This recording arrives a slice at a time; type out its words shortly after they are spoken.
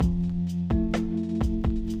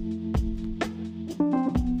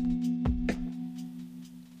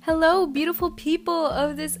Hello, beautiful people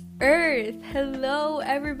of this earth. Hello,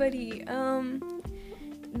 everybody.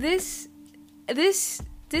 This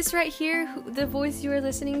right here, the voice you are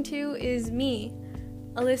listening to is me,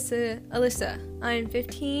 Alyssa. I'm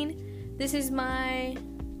 15. This is my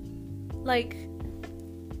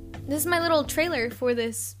little trailer for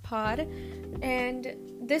this pod, and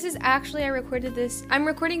this is actually I'm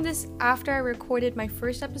recording this after I recorded my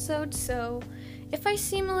first episode, so if I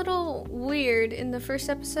seem a little weird in the first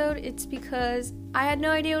episode, it's because I had no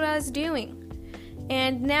idea what I was doing.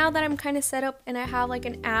 And now that I'm kind of set up and I have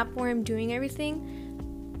an app where I'm doing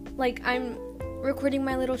everything, I'm recording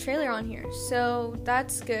my little trailer on here. So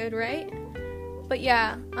that's good, right? But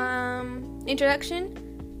yeah, introduction.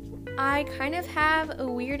 I kind of have a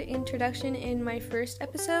weird introduction in my first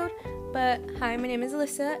episode, but hi, my name is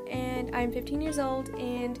Alyssa and I'm 15 years old,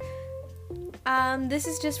 and this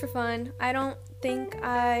is just for fun. I don't think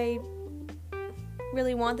I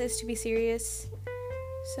really want this to be serious.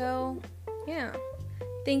 So, yeah.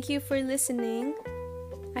 Thank you for listening.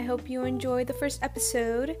 I hope you enjoyed the first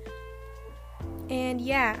episode. And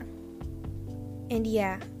yeah.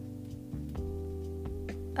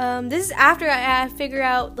 This is after I figure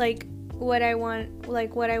out what I want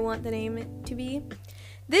the name to be.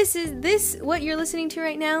 This what you're listening to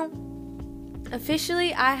right now.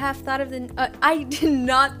 Officially, I have thought of I did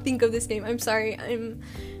not think of this name. I'm sorry.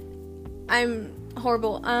 I'm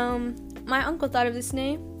horrible. My uncle thought of this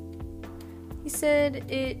name. He said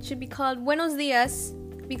it should be called Buenos Dias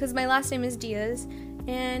because my last name is Diaz,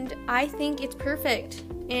 and I think it's perfect.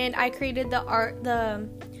 And I created the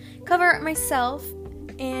cover art myself.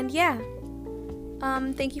 And yeah.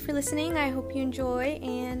 Thank you for listening. I hope you enjoy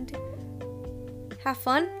and have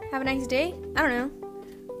fun. Have a nice day. I don't know.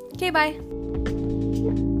 Okay, bye.